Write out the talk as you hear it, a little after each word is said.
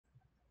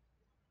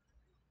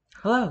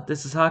Hello,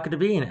 this is Haku the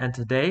Bean, and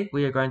today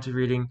we are going to be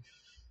reading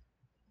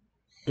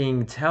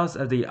in Tales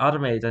of the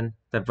Automaton,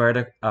 the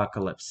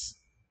Verticalypse.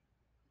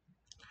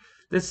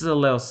 This is a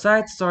little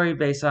side story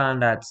based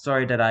on that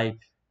story that I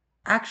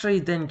actually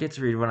didn't get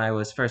to read when I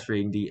was first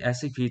reading the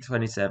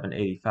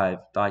SCP-2785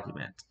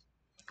 document.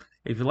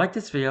 If you like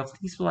this video,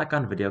 please put a like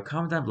on the video,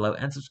 comment down below,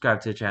 and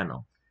subscribe to the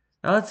channel.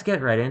 Now let's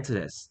get right into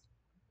this.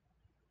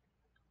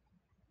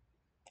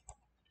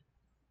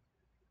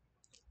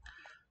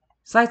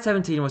 Site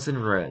 17 was in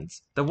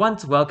ruins. The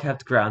once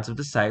well-kept grounds of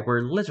the site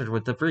were littered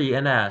with debris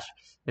and ash.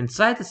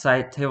 Inside the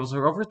site, tables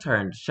were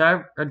overturned,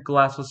 shattered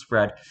glass was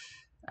spread,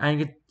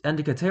 and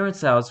the containment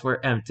cells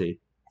were empty.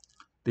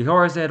 The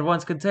horrors they had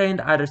once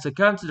contained either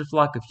succumbed to the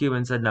flock of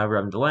humans that now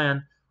roamed the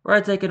land, or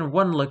had taken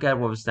one look at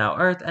what was now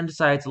Earth and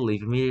decided to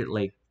leave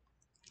immediately.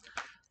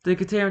 The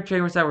containment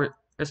chambers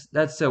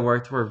that still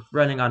worked were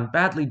running on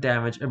badly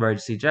damaged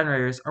emergency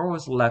generators or what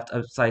was left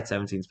of Site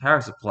 17's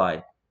power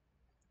supply.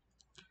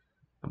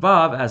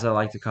 Bob, as I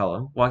like to call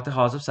him, walked the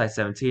halls of Site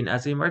 17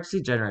 as the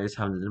emergency generators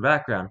hummed in the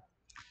background.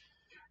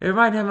 It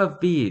reminded him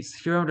of bees.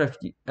 He remembered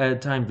a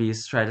time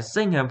bees tried to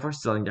sting him for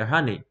stealing their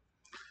honey.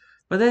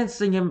 But they didn't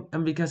sting him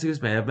because he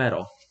was made of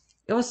metal.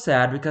 It was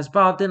sad because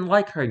Bob didn't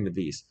like hurting the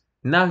bees.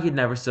 Now he'd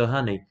never steal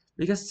honey,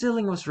 because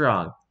stealing was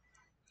wrong.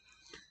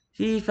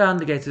 He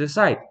found the gate to the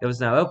site. It was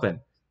now open.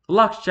 The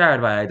lock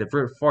shattered by the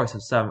brute force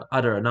of some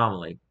other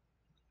anomaly.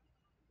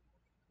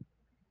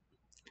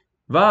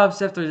 Bob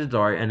stepped through the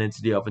door and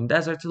into the open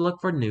desert to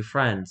look for new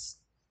friends.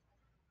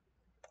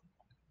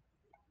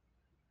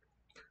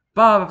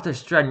 Bob, after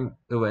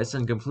strenuous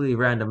and completely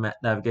random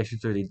navigation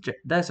through the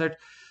desert,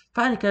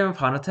 finally came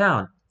upon a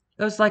town.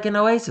 It was like an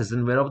oasis in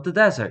the middle of the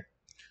desert.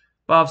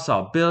 Bob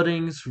saw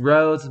buildings,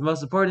 roads, and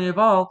most importantly,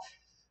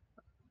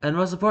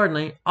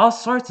 all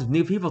sorts of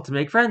new people to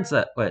make friends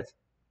with.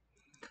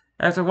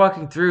 After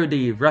walking through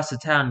the rusted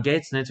town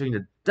gates and entering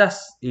the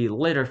dusty,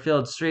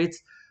 litter-filled streets,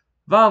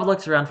 Bob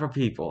looked around for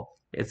people.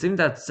 It seemed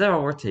that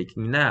several were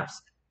taking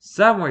naps.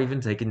 Some were even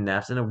taking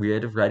naps in a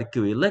weird red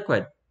gooey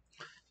liquid.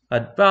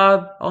 But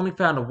Bob only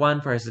found one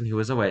person who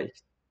was awake.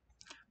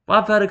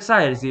 Bob felt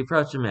excited as he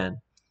approached the man.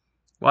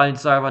 While he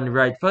started on the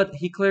right foot,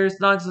 he cleared his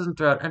nonsense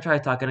throat and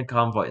tried talking in a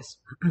calm voice.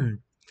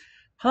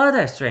 "Hello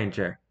there,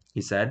 stranger,"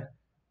 he said.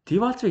 "Do you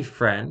want to be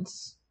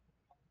friends?"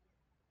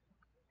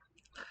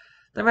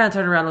 The man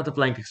turned around with a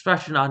blank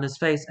expression on his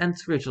face and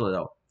screeched a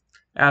little.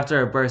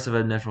 After a burst of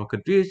initial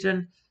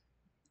confusion,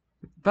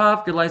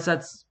 Bob realized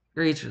that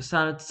screech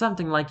sounded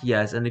something like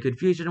yes, and the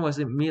confusion was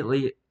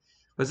instantly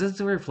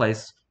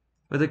replaced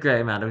with a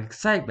great amount of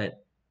excitement.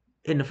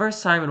 In the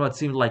first time in what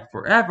seemed like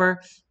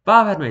forever,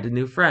 Bob had made a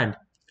new friend.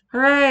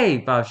 "Hooray!"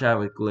 Bob shouted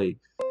with glee.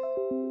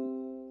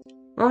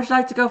 "Where would you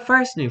like to go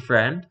first, new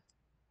friend?"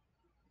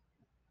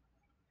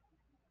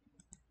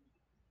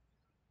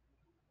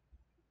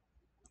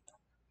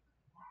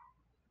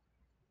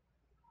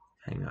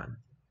 Hang on.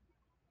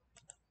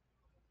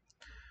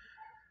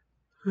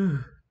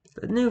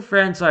 The new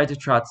friend started to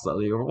trot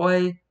slowly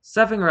away,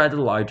 stepping around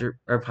the larger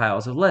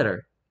piles of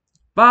litter.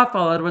 Bob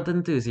followed with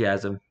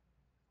enthusiasm.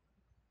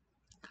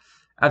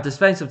 After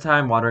spending some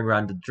time wandering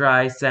around the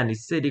dry, sandy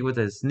city with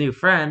his new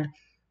friend,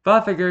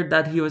 Bob figured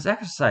that he was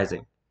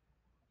exercising.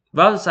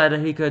 Bob decided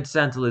he could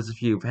stand to lose a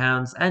few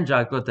pounds and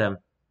jogged with him.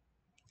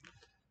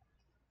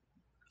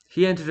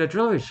 He entered a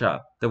jewelry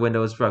shop. The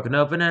window was broken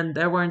open and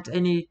there weren't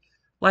any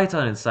lights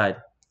on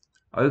inside.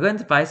 "Are you going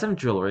to buy some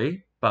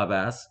jewelry?" Bob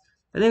asked.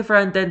 The new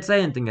friend didn't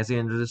say anything as he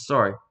entered the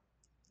store.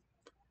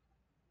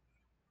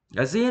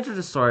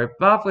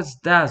 Bob was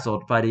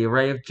dazzled by the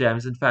array of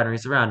gems and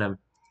fineries around him.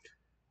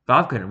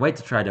 Bob couldn't wait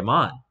to try them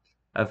on.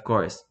 Of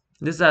course,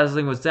 this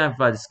dazzling was dampened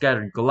by the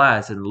scattered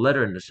glass and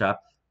litter in the shop,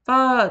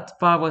 but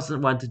Bob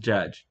wasn't one to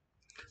judge.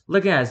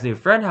 Looking at his new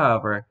friend,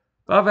 however,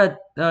 Bob had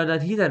known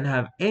that he didn't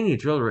have any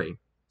jewelry.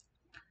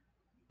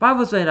 Bob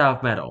was made out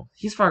of metal.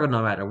 He sparkled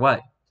no matter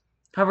what.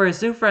 However,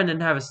 his new friend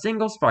didn't have a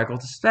single sparkle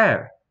to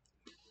spare.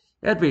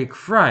 It would be a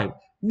crime,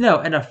 no,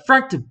 an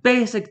affront to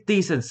basic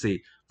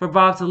decency, for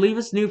Bob to leave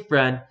his new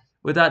friend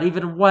without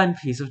even one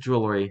piece of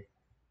jewelry.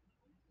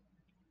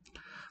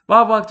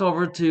 Bob walked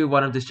over to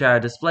one of the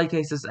shattered display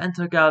cases and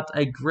took out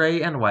a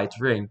gray and white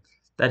ring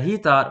that he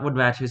thought would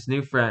match his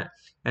new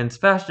friend's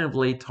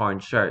fashionably torn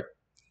shirt.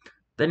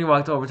 Then he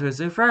walked over to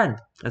his new friend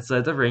and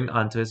slid the ring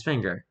onto his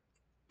finger.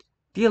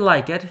 "Do you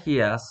like it?"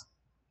 he asked.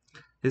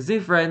 His new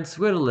friend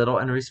squealed a little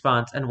in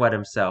response and wet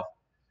himself.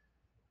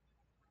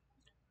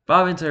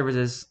 Bob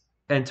interpreted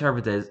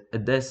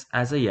this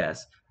as a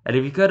yes, and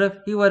if he could have,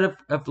 he would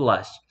have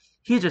blushed.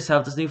 He just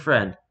helped his new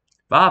friend.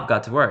 Bob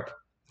got to work.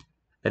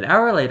 An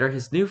hour later,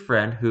 his new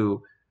friend,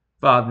 who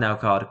Bob now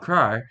called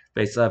Crar,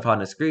 based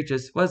upon his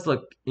screeches, was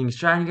looking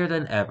shinier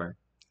than ever.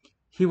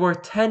 He wore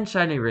 10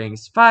 shiny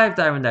rings, 5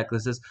 diamond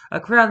necklaces,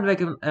 a crown to make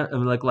him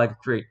look like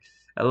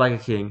a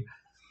king,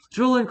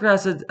 jewel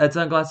encrusted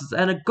sunglasses,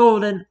 and a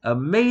golden,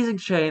 amazing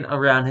chain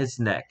around his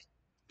neck.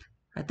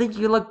 "I think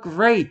you look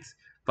great,"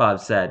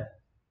 Bob said.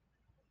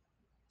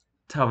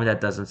 Tell me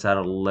that doesn't sound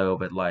a little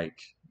bit like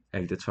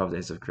 8 to 12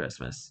 Days of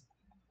Christmas.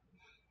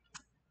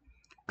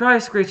 Cry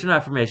screeched an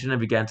affirmation and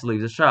began to leave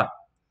the shop.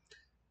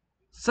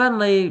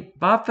 Suddenly,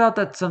 Bob felt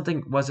that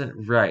something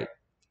wasn't right.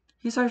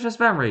 He searched his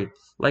memory,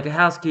 like a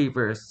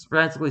housekeeper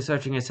frantically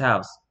searching his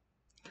house,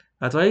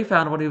 until he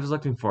found what he was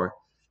looking for,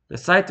 the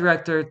site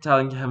director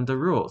telling him the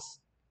rules.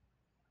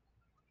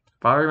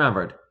 Bob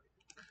remembered.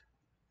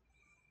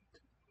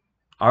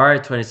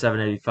 Alright,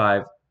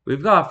 2785,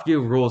 we've got a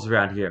few rules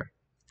around here.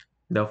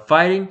 No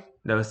fighting,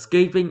 no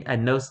escaping,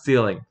 and no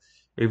stealing.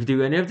 If you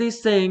do any of these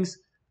things,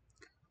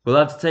 we'll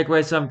have to take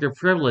away some of your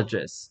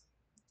privileges.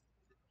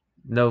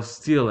 No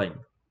stealing.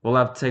 We'll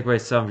have to take away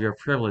some of your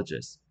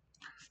privileges.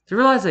 The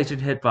realization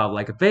hit Bob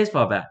like a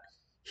baseball bat.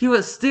 He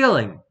was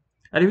stealing!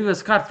 And if he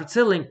was caught for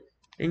stealing,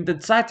 the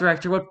site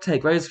director would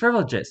take away his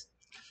privileges.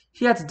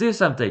 He had to do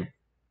something.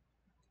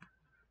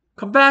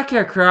 Come back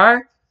here,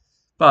 Crar!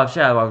 Bob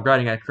shouted while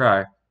running at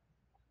Crar.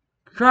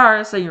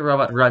 Crar, seeing a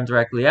robot run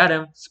directly at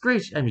him,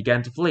 screeched and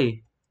began to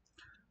flee.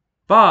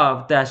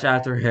 Bob dashed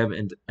after him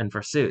in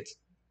pursuit.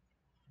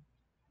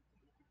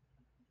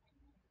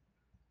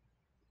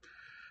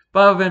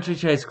 Bob eventually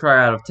chased Crar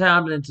out of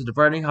town and into the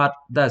burning hot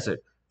desert.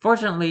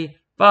 Fortunately,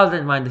 Bob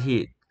didn't mind the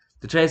heat.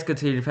 The chase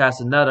continued past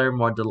another,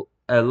 more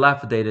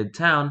dilapidated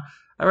town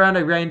around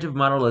a range of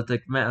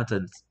monolithic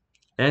mountains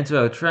and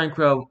into a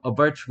tranquil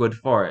birchwood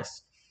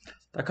forest.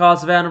 The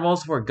calls of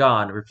animals were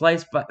gone,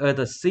 replaced with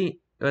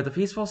a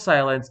peaceful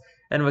silence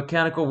and a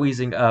mechanical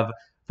wheezing of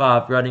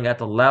Bob running at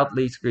the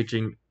loudly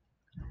screeching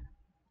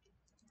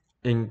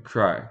in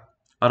Crar.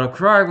 Although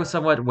Crar was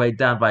somewhat weighed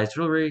down by his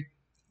jewelry,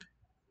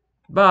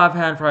 Bob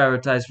had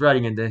prioritized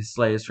running into his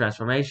latest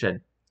transformation,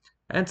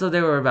 and so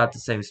they were about the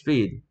same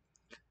speed.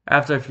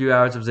 After a few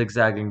hours of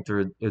zigzagging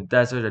through the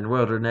desert and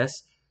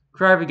wilderness,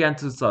 Crar began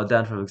to slow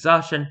down from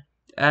exhaustion,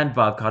 and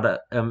Bob caught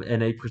him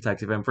in a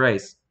protective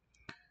embrace.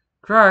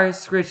 Crar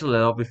screeched a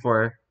little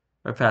before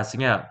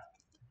passing out.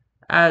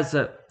 As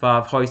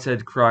Bob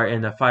hoisted Crar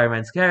in the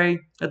fireman's carry,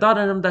 it dawned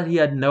on him that he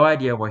had no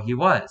idea where he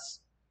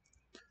was.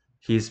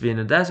 He used to be in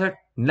the desert,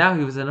 now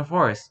he was in a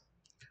forest.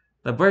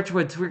 The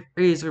birchwood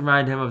trees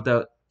reminded him of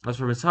those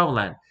from his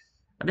homeland.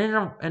 I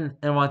didn't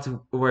want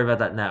to worry about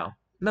that now.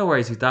 No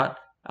worries, he thought.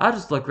 I'll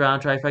just look around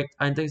and try to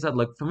find things that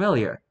look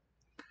familiar.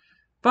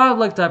 Bob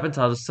looked up and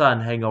saw the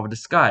sun hang over the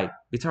sky,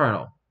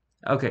 eternal.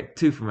 Okay,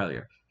 too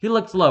familiar. He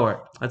looked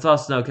lower and saw a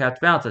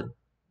snow-capped mountain.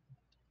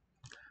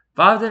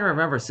 Bob didn't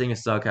remember seeing a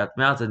snow-capped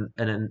mountain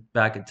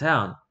back in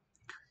town.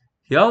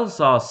 He also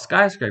saw a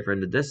skyscraper in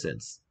the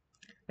distance.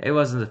 It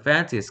wasn't the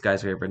fanciest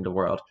skyscraper in the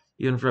world,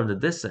 even from the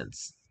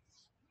distance.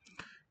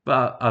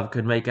 Bob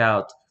could make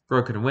out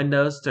broken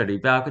windows, dirty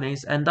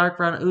balconies, and dark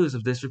brown ooze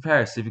of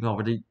disrepair sweeping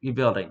over the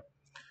building.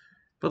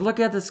 But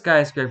looking at the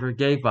skyscraper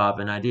gave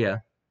Bob an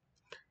idea.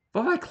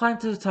 What if I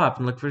climbed to the top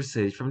and looked for the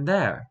city from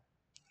there?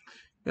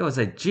 It was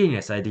a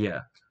genius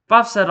idea.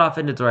 Bob set off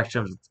in the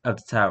direction of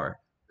the tower,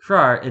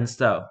 Crar in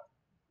tow.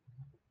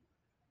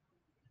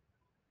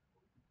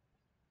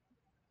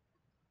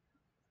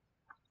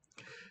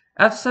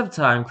 After some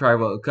time, Crar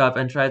woke up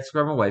and tried to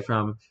squirm away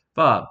from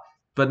Bob,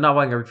 but not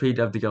wanting a repeat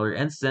of the earlier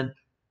incident,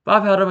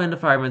 Bob held him in the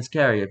fireman's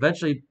carry.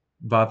 Eventually,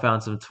 Bob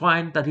found some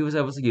twine that he was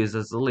able to use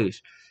as a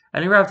leash,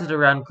 and he wrapped it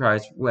around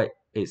Crar's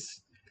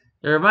waist.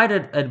 It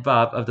reminded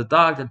Bob of the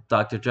dog that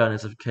Dr.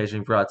 Jonas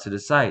occasionally brought to the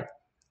site.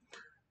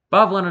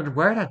 Bob wondered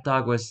where that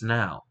dog was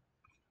now.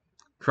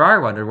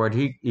 Crar wondered where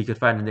he could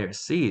find the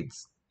nearest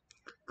seeds.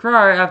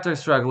 Crar, after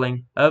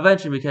struggling,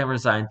 eventually became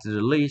resigned to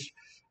the leash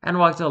and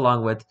walked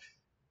along with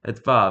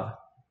Bob.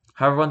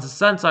 However, once the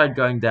sun started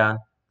going down,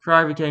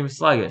 Crar became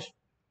sluggish,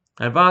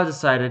 and Bob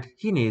decided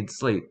he needed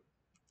sleep.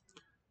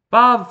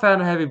 Bob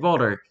found a heavy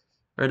boulder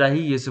that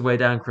he used to weigh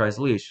down Crar's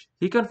leash.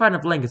 He couldn't find a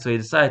blanket, so he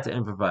decided to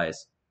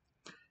improvise.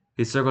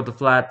 He circled the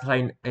flat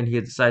plain and he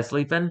had decided to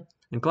sleep in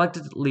and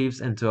collected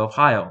leaves into a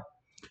pile.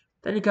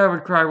 Then he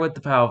covered Crar with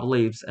the pile of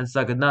leaves and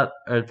stuck another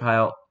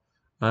pile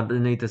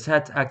underneath his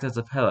head to act as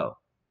a pillow.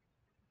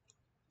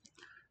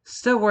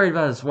 Still worried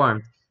about his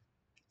warmth,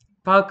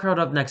 Bob curled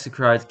up next to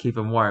Crar to keep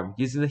him warm,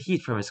 using the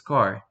heat from his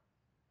core.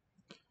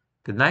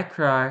 "Good night,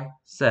 Crar,"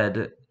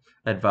 said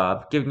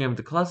Bob, giving him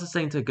the closest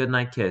thing to a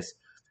good-night kiss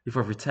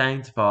before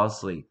pretending to fall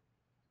asleep.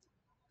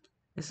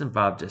 Isn't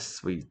Bob just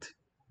sweet?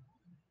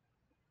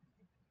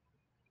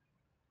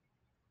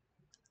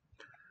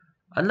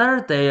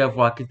 Another day of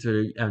walking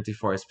through the empty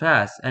forest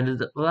passed, and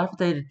the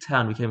dilapidated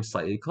town became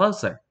slightly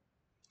closer.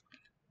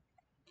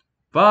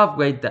 Bob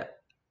weighed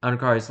on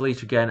Car's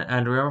leash again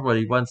and remembered what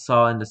he once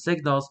saw in the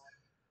signals,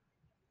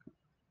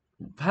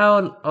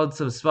 piled on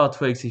some small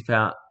twigs he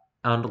found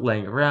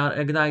laying around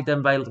and ignited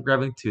them by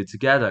rubbing two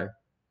together.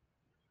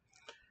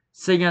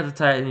 Sitting at the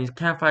tiny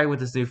campfire with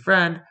his new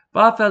friend,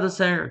 Bob felt a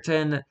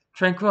certain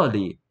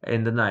tranquility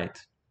in the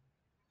night.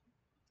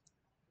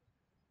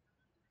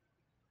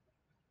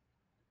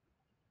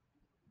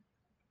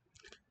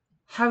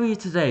 "How are you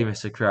today,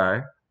 Mr.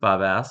 Crar?"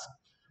 Bob asked.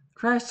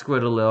 Crar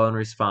squirted a little in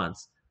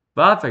response.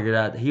 Bob figured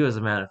out that he was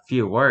a man of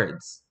few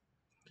words.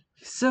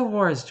 He still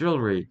wore his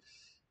jewelry,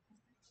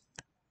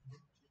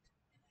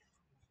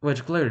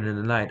 which glittered in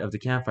the light of the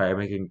campfire,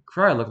 making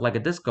Crar look like a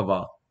disco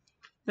ball.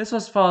 This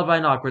was followed by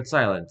an awkward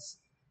silence.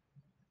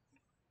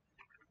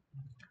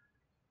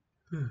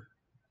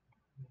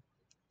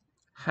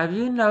 Have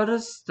you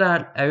noticed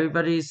that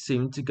everybody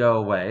seemed to go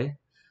away?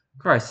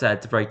 Crar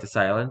said to break the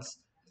silence.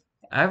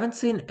 I haven't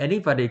seen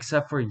anybody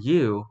except for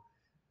you,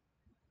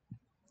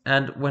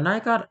 and when I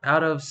got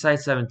out of Site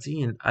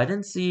 17, I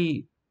didn't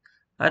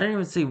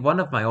even see one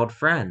of my old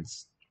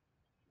friends.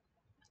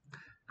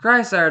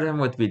 Crar stared at him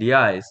with beady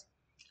eyes,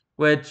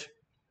 which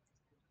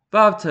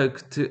Bob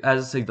took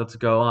as a signal to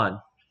go on.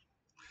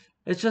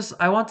 It's just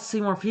I want to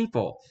see more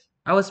people.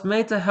 I was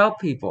made to help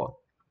people.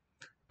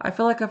 I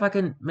feel like if I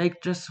can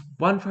make just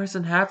one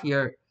person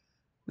happier,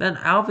 then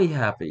I'll be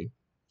happy.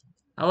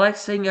 I like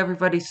seeing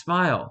everybody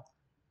smile,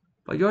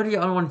 but you're the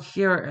only one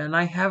here and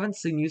I haven't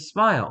seen you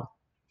smile.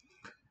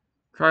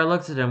 Cry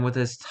looked at him with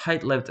his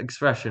tight-lipped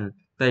expression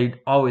that he'd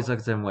always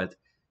looked at him with,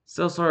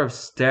 still sort of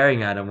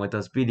staring at him with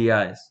those beady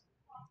eyes.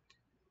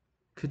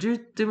 Could you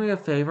do me a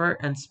favor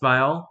and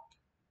smile,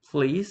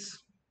 please?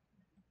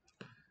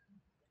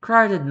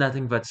 Cry did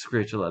nothing but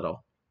screech a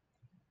little.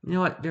 You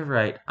know what, you're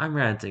right, I'm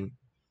ranting.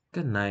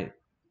 Good night.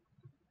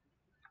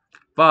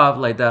 Bob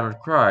lay down with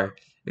Cry,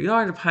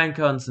 ignoring the pine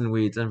cones and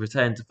weeds and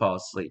pretending to fall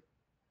asleep.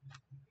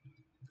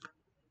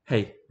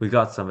 Hey, we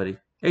got somebody.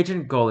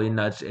 Agent Goalie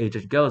nudged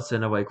Agent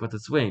Gillison awake with a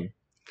swing.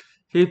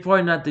 He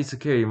pointed at the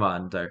security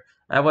monitor,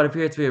 at what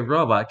appeared to be a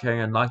robot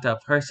carrying a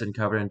knocked-out person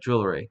covered in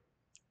jewelry.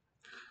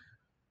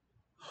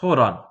 Hold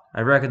on,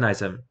 I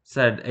recognize him,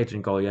 said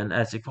Agent Golian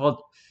as he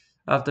pulled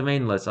up the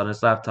main list on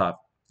his laptop.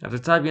 After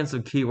typing in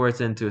some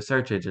keywords into a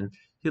search engine,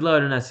 he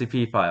loaded an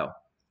SCP file.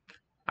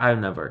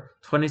 Item number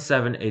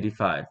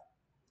 2785.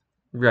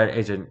 Read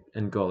Agent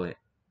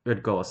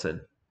Golison.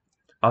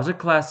 Object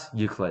class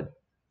Euclid.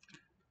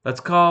 Let's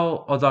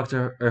call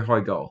Dr.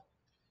 Erhoigol,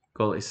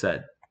 Goalie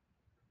said.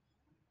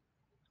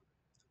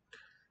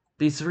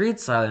 The serene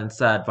silence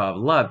that Bob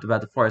loved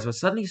about the forest was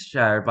suddenly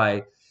shattered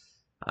by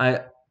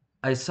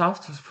a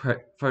soft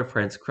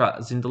footprints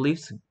crossing the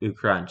leaves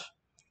crunch.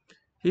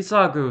 He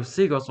saw a group of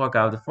seagulls walk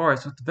out of the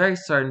forest with very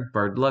certain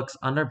bird looks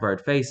on their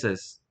bird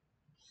faces.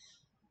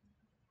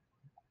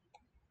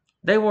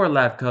 They wore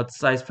lab coats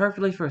sized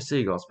perfectly for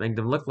seagulls, making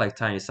them look like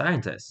tiny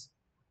scientists.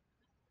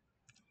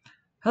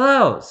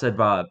 Hello, said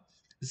Bob.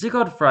 The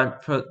seagull at the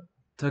front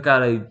took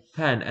out a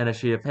pen and a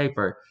sheet of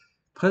paper,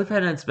 put the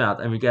pen in its mouth,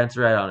 and began to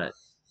write on it.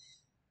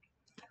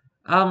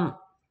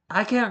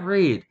 I can't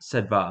read,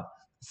 said Bob.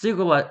 The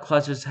seagull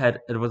clutched his head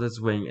with its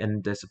wing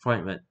in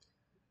disappointment.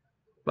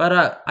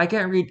 But, I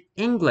can't read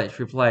English,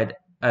 replied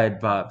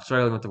Bob,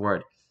 struggling with the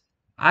word.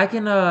 I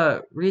can,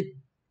 read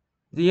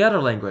the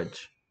other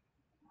language.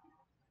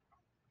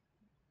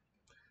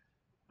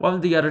 One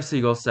of the other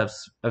seagulls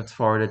stepped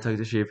forward and took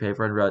the sheet of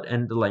paper and wrote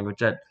in the language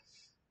that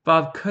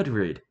Bob could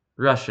read,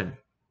 Russian.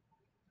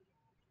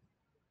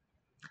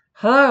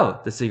 Hello,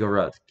 the seagull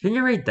wrote. Can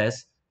you read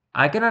this?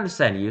 I can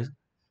understand you,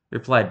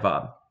 replied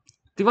Bob.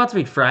 Do you want to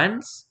be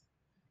friends?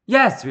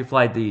 Yes,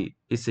 replied the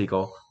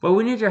seagull, but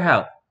we need your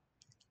help.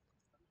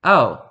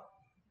 Oh,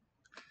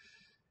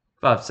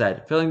 Bob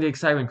said, feeling the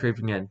excitement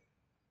creeping in.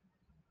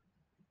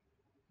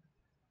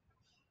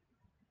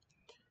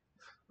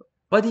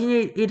 What do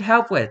you need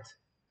help with?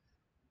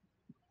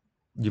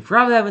 You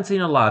probably haven't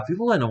seen a lot of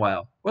people in a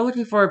while. We're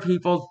looking for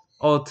people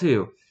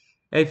too.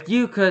 If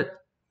you could...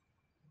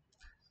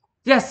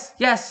 Yes,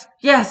 yes,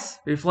 yes,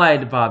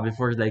 replied Bob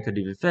before they could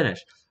even finish.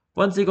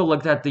 One seagull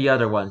looked at the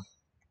other one,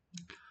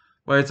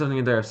 wrote something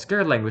in their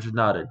obscure language and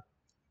nodded.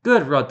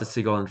 Good, wrote the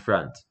seagull in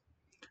front.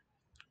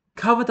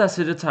 Come with us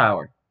to the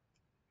tower.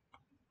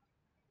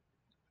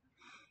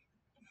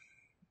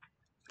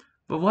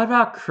 But what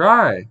about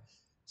Crar?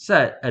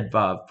 Said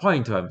Bob,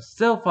 pointing to him,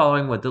 still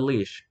following with the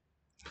leash.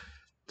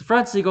 The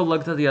front seagull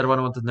looked at the other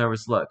one with a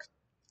nervous look.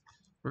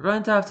 We're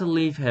going to have to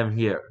leave him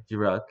here, he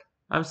wrote.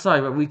 I'm sorry,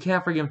 but we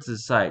can't bring him to the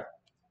site.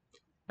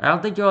 I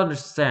don't think you'll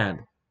understand.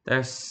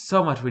 There's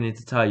so much we need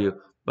to tell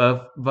you,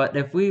 but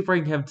if we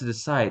bring him to the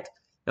site,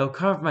 it'll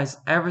compromise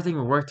everything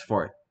we worked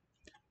for.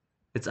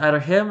 It's either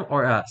him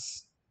or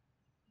us.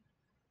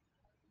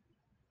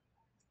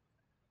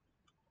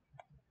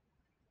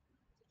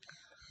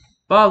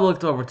 Bob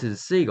looked over to the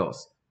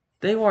seagulls.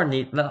 They wore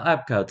neat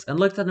lab coats and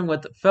looked at him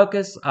with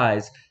focused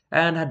eyes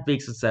and had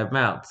beaks instead of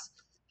mouths.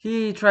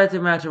 He tried to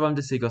imagine one of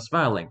the seagulls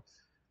smiling,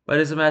 but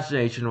his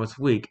imagination was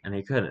weak and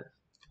he couldn't.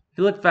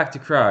 He looked back to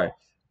Crar,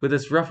 with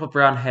his ruffled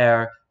brown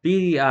hair,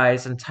 beady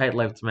eyes, and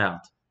tight-lipped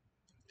mouth.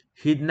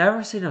 He'd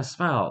never seen him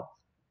smile,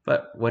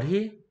 but would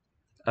he?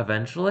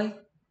 Eventually?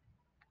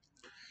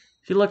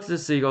 He looked at the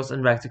seagulls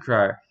and back to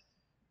Crar.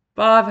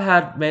 Bob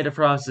had made a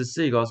promise to the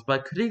seagulls,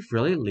 but could he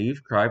really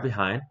leave Crar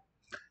behind?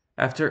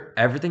 After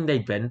everything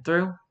they'd been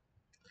through?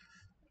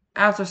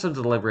 After some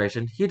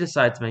deliberation, he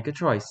decided to make a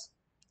choice.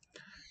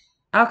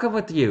 I'll come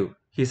with you,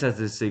 he said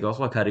to the seagulls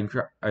while cutting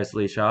Crar's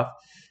leash off.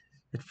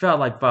 It felt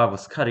like Bob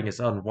was cutting his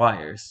own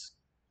wires.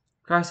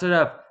 Crar stood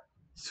up,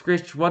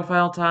 screeched one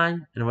final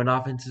time, and went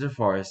off into the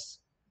forest.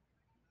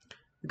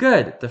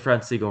 Good, the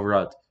front seagull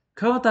wrote.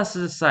 Come with us to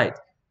the site.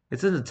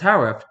 It's in the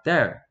tower up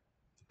there.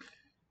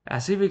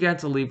 As he began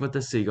to leave with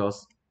the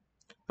seagulls,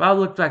 Bob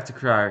looked back to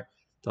Crar,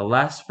 the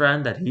last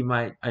friend that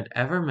I'd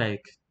ever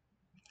make.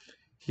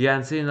 He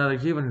hadn't seen another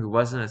human who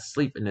wasn't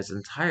asleep in his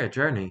entire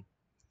journey.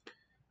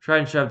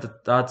 Trying to shove the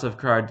thoughts of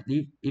Crar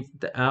deep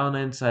down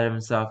inside of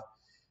himself,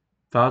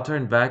 Bob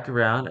turned back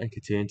around and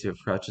continued to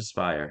approach the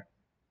spire.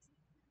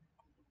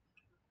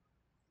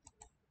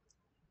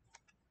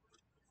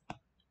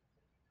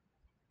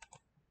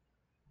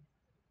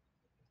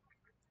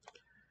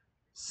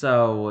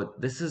 So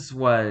this is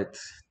what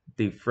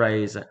the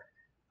phrase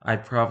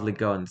 "I'd probably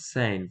go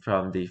insane"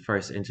 from the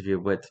first interview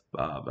with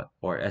Bob,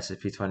 or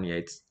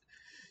SCP-28.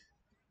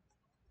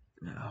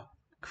 Oh,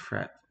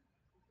 crap.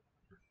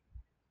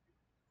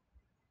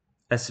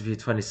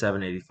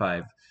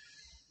 SCP-2785.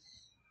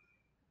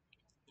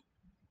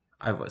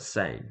 I was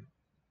saying.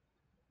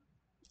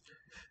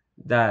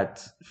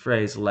 That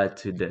phrase led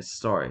to this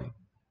story.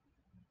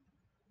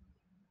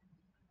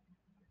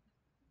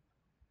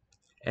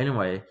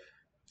 Anyway,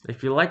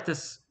 if you like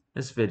this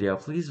video,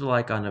 please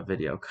like on the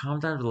video,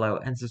 comment down below,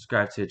 and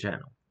subscribe to the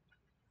channel.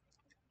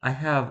 I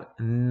have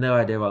no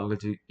idea what I'm going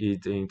to be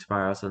doing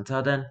tomorrow, so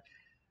until then,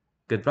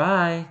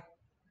 goodbye!